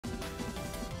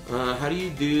How do you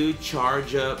do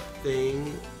charge up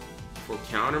thing for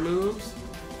counter moves?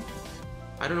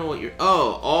 I don't know what you're...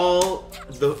 Oh,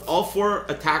 all 4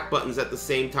 attack buttons at the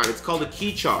same time. It's called a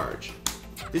key charge.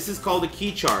 This is called a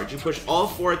key charge. You push all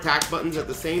 4 attack buttons at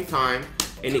the same time,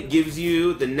 and it gives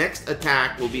you the next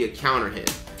attack will be a counter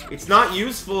hit. It's not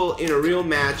useful in a real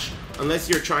match unless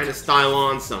you're trying to style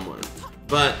on someone.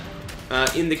 But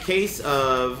in the case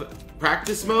of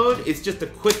practice mode, it's just a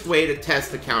quick way to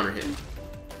test the counter hit.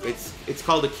 It's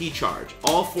called a key charge.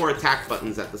 All 4 attack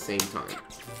buttons at the same time.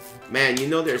 Man, you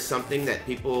know there's something that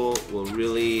people will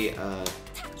really... God.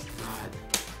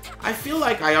 I feel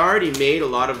like I already made a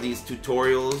lot of these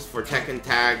tutorials for Tekken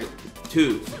Tag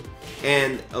 2.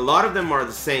 And a lot of them are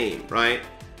the same, right?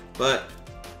 But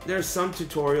there's some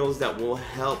tutorials that will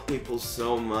help people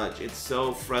so much. It's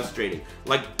so frustrating.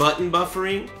 Like button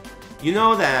buffering. You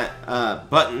know that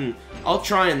button... I'll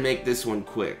try and make this one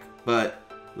quick. But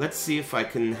let's see if I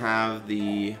can have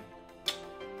the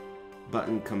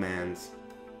button commands.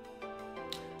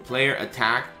 Player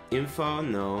attack info?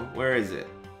 No. Where is it?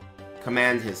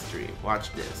 Command history.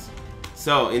 Watch this.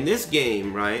 So in this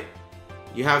game, right,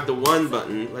 you have the 1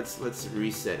 button. Let's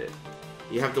reset it.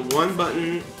 You have the 1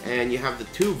 button and you have the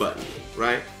 2 button,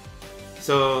 right?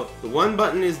 So the 1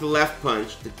 button is the left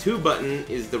punch, the 2 button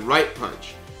is the right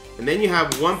punch. And then you have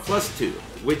 1+2,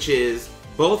 which is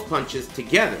both punches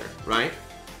together, right?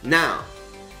 Now,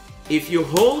 if you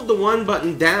hold the 1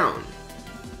 button down,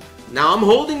 now I'm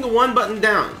holding the 1 button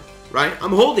down, right?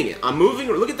 I'm holding it. I'm moving.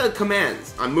 Look at the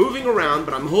commands. I'm moving around,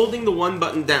 but I'm holding the 1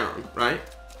 button down, right?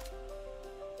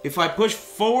 If I push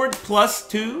forward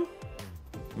 +2,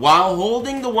 while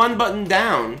holding the 1 button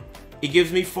down, it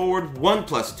gives me forward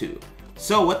 1+2.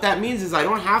 So what that means is I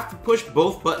don't have to push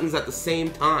both buttons at the same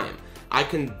time. I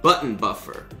can button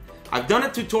buffer. I've done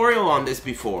a tutorial on this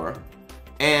before,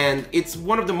 and it's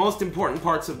one of the most important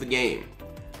parts of the game.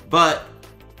 But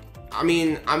I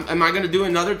mean, am I going to do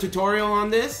another tutorial on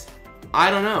this? I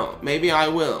don't know. Maybe I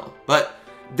will. But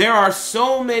there are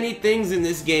so many things in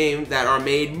this game that are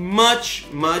made much,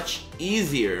 much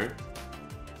easier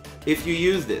if you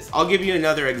use this. I'll give you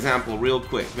another example real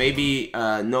quick. Maybe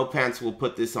No Pants will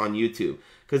put this on YouTube,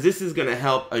 because this is going to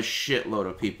help a shitload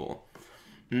of people.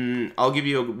 I'll give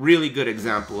you a really good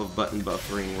example of button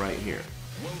buffering right here.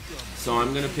 So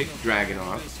I'm going to pick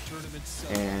Dragunov,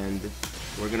 and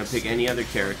we're going to pick any other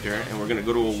character, and we're going to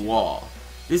go to a wall.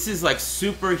 This is like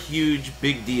super huge,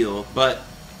 big deal, but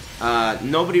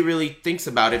nobody really thinks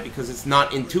about it because it's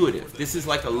not intuitive. This is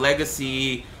like a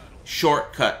legacy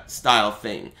shortcut style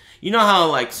thing. You know how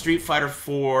like Street Fighter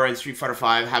 4 and Street Fighter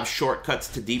 5 have shortcuts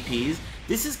to DPs?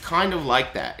 This is kind of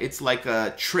like that. It's like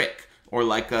a trick or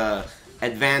like a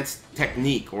advanced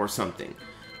technique or something.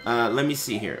 Let me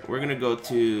see here. We're gonna go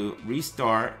to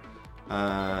restart,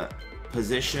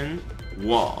 position,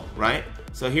 wall, right?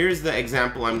 So here's the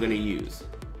example I'm gonna use.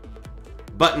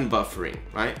 Button buffering,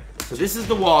 right? So this is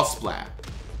the wall splat.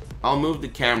 I'll move the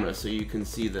camera so you can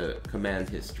see the command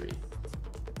history.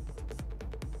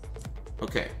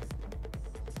 Okay.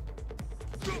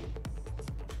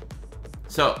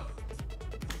 So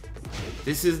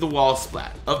this is the wall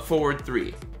splat. Up, forward,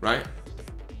 3, right?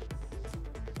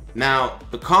 Now,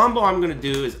 the combo I'm going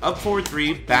to do is up, forward,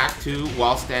 3, back 2,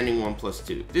 while standing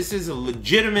 1+2. This is a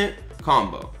legitimate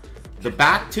combo. The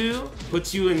back 2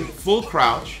 puts you in full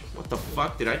crouch. What the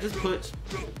fuck? Did I just put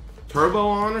turbo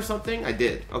on or something? I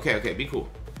did. Okay, okay, be cool.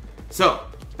 So,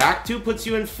 back 2 puts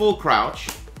you in full crouch.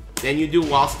 Then you do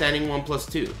while standing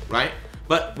 1+2, right?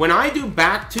 But when I do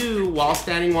back 2 while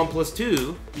standing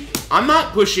 1+2, I'm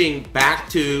not pushing back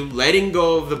 2, letting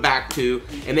go of the back 2,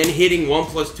 and then hitting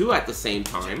 1+2 at the same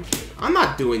time. I'm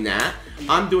not doing that.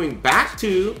 I'm doing back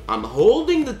 2, I'm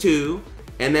holding the 2,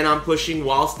 and then I'm pushing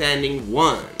while standing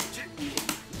 1.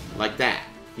 Like that.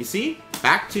 You see?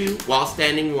 Back 2 while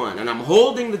standing 1, and I'm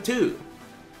holding the 2.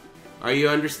 Are you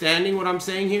understanding what I'm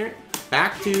saying here?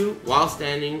 Back 2 while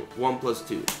standing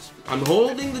 1+2. I'm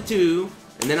holding the 2,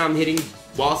 and then I'm hitting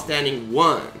while standing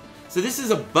 1. So this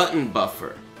is a button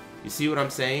buffer. You see what I'm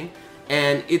saying?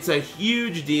 And it's a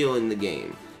huge deal in the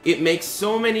game. It makes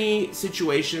so many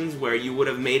situations where you would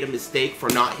have made a mistake for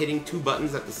not hitting 2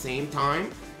 buttons at the same time.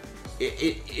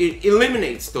 It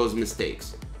eliminates those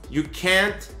mistakes. You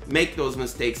can't make those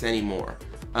mistakes anymore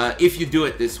if you do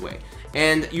it this way.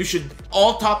 And you should,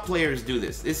 all top players do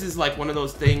this. This is like one of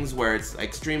those things where it's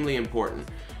extremely important.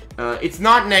 It's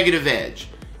not negative edge.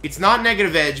 It's not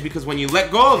negative edge because when you let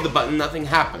go of the button, nothing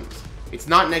happens. It's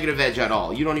not negative edge at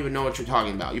all. You don't even know what you're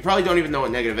talking about. You probably don't even know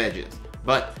what negative edge is.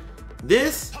 But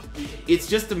This, it's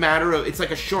just a matter of, it's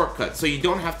like a shortcut, so you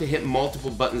don't have to hit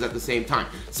multiple buttons at the same time.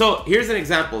 So here's an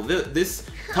example. This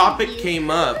topic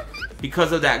came up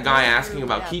because of that guy asking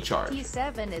about key charge.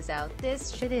 T7 is out.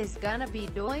 This shit is gonna be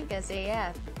doing as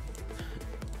AF.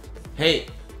 Hey,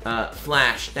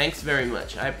 Flash, thanks very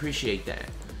much. I appreciate that.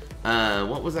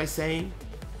 What was I saying?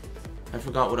 I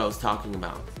forgot what I was talking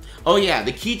about. Oh yeah,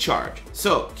 the key charge.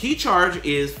 So, key charge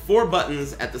is 4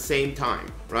 buttons at the same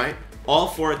time, right? All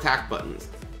 4 attack buttons.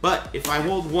 But if I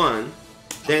hold 1,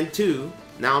 then 2,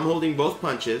 now I'm holding both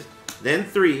punches, then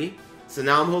 3, so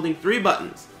now I'm holding 3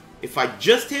 buttons. If I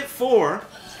just hit 4,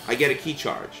 I get a key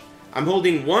charge. I'm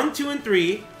holding 1, 2, and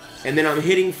 3, and then I'm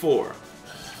hitting 4.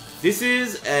 This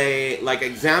is a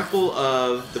example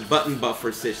of the button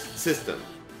buffer system.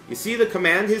 You see the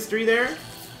command history there?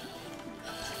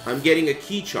 I'm getting a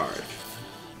key charge.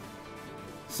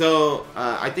 So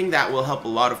I think that will help a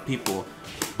lot of people.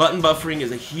 Button buffering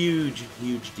is a huge,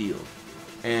 huge deal.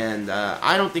 And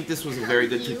I don't think this was a very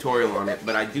good tutorial on it,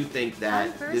 but I do think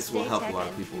that this will help a lot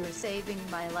of people. You're saving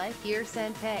my life here,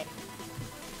 Senpai.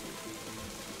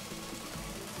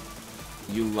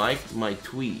 You liked my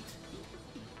tweet.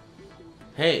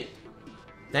 Hey,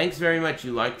 thanks very much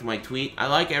you liked my tweet. I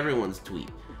like everyone's tweet.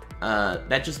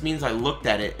 That just means I looked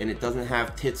at it and it doesn't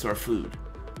have tits or food.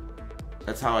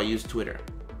 That's how I use Twitter.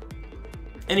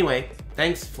 Anyway,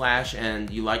 thanks Flash, and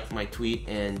you liked my tweet,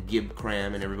 and Gib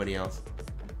Cram and everybody else.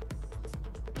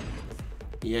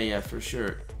 Yeah, for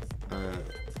sure.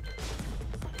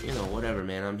 You know, whatever,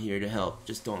 man. I'm here to help.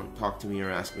 Just don't talk to me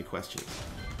or ask me questions.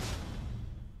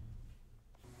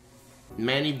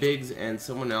 Manny Biggs and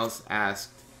someone else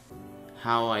asked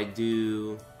how I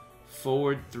do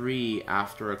forward 3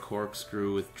 after a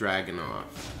corkscrew with Dragunov.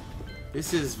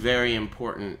 This is very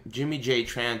important. Jimmy J.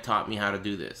 Tran taught me how to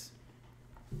do this.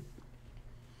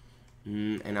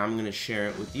 And I'm going to share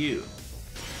it with you.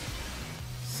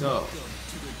 So,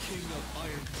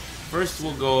 first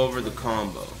we'll go over the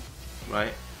combo,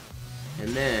 right? And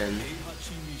then,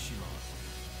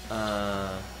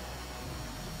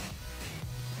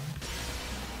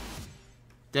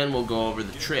 we'll go over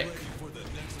the trick,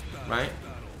 right?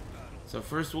 So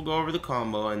first we'll go over the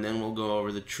combo, and then we'll go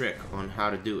over the trick on how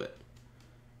to do it.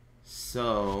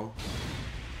 So,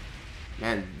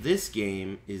 man, this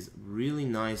game is really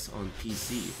nice on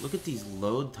PC. Look at these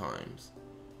load times.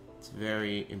 It's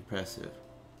very impressive.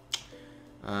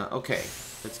 Okay,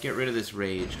 let's get rid of this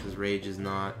rage, because rage is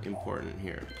not important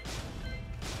here.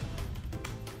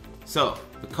 So,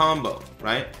 the combo,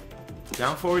 right?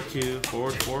 Down forward 2,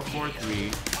 forward 4, forward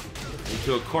 3,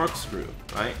 into a corkscrew,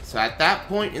 right? So at that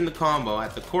point in the combo,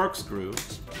 at the corkscrew,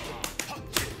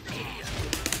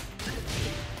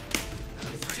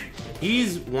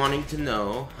 he's wanting to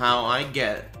know how I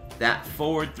get that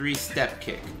forward 3 step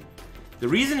kick. The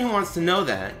reason he wants to know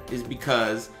that is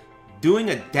because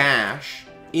doing a dash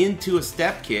into a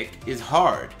step kick is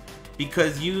hard,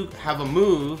 because you have a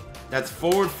move that's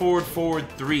forward, forward, forward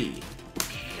 3.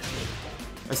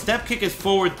 A step kick is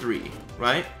forward 3,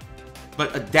 right?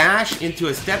 But a dash into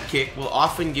a step kick will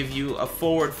often give you a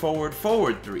forward, forward,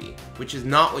 forward 3, which is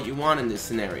not what you want in this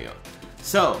scenario.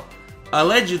 So,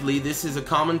 allegedly, this is a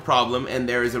common problem, and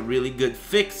there is a really good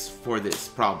fix for this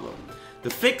problem. The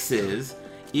fix is,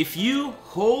 if you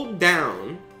hold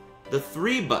down the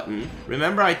 3 button,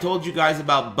 remember I told you guys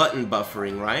about button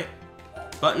buffering, right?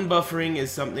 Button buffering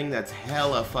is something that's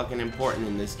hella fucking important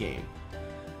in this game.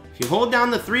 If you hold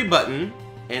down the 3 button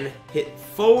and hit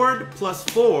forward plus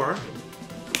 4,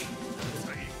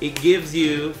 it gives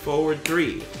you forward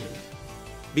 3.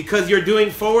 Because you're doing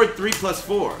forward 3 plus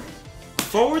 4.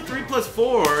 Forward 3 plus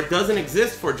 4 doesn't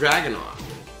exist for Dragunov.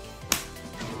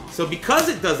 So because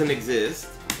it doesn't exist,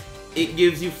 it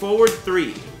gives you forward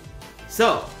 3.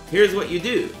 So, here's what you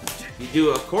do. You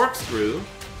do a corkscrew,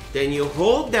 then you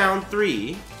hold down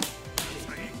 3,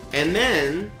 and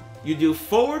then you do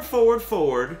forward, forward,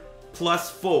 forward,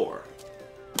 plus 4.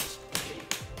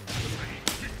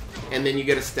 And then you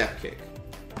get a step kick.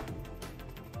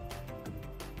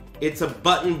 It's a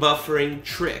button buffering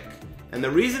trick. And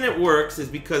the reason it works is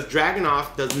because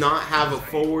Dragunov does not have a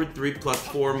forward 3 plus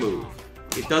 4 move.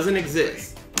 It doesn't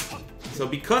exist. So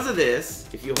because of this,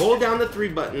 if you hold down the 3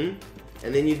 button,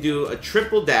 and then you do a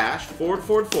triple dash, forward,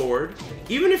 forward, forward,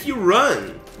 even if you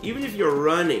run, even if you're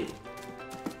running,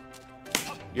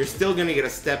 you're still gonna get a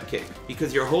step kick,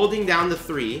 because you're holding down the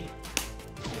 3,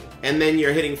 and then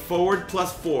you're hitting forward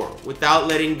plus 4 without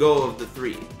letting go of the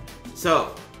 3.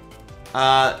 So,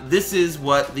 this is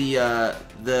what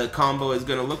the combo is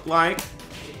gonna look like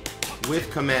with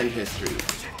command history.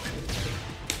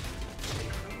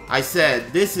 I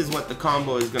said this is what the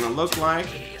combo is gonna look like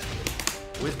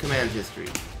with command history.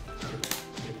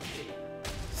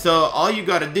 So all you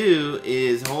gotta do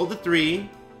is hold the 3,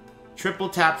 triple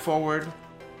tap forward,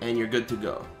 and you're good to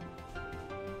go.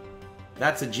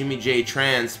 That's a Jimmy J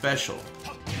Tran special.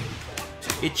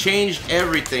 It changed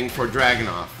everything for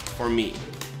Dragunov, for me.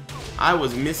 I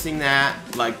was missing that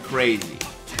like crazy.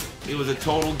 It was a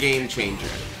total game changer.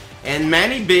 And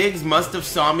Manny Biggs must have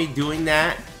saw me doing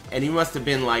that, and he must have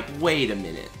been like, wait a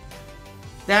minute.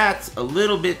 That's a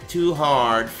little bit too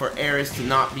hard for Aris to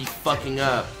not be fucking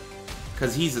up,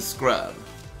 because he's a scrub.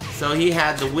 So he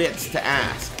had the wits to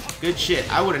ask. Good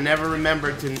shit. I would have never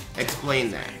remembered to explain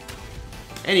that.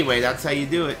 Anyway, that's how you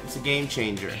do it. It's a game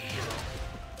changer.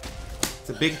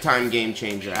 It's a big time game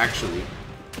changer, actually.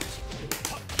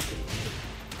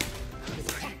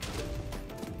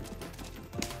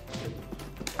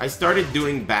 I started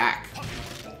doing back.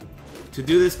 To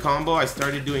do this combo, I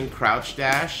started doing crouch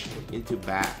dash into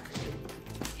back.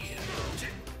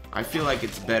 I feel like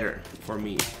it's better for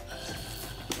me.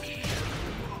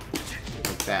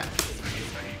 Like that.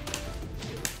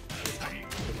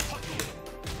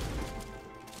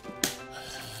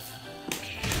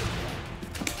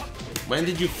 When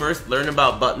did you first learn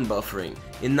about button buffering?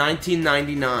 In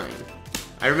 1999.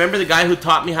 I remember the guy who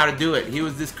taught me how to do it. He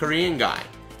was this Korean guy.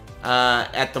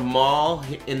 At the mall,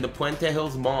 in the Puente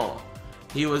Hills Mall.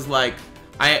 He was like,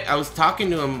 I was talking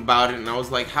to him about it, and I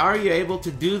was like, how are you able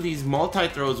to do these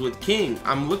multi-throws with King?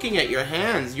 I'm looking at your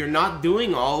hands. You're not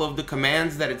doing all of the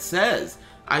commands that it says.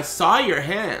 I saw your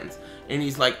hands. And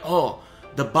he's like, oh,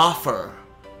 the buffer.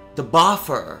 The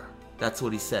buffer. That's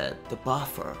what he said. The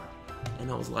buffer.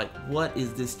 And I was like, what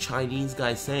is this Chinese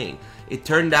guy saying? It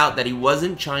turned out that he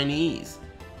wasn't Chinese.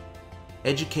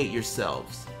 Educate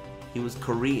yourselves. He was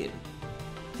Korean.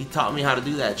 He taught me how to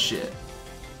do that shit.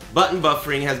 Button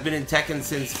buffering has been in Tekken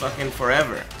since fucking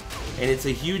forever. And it's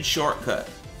a huge shortcut.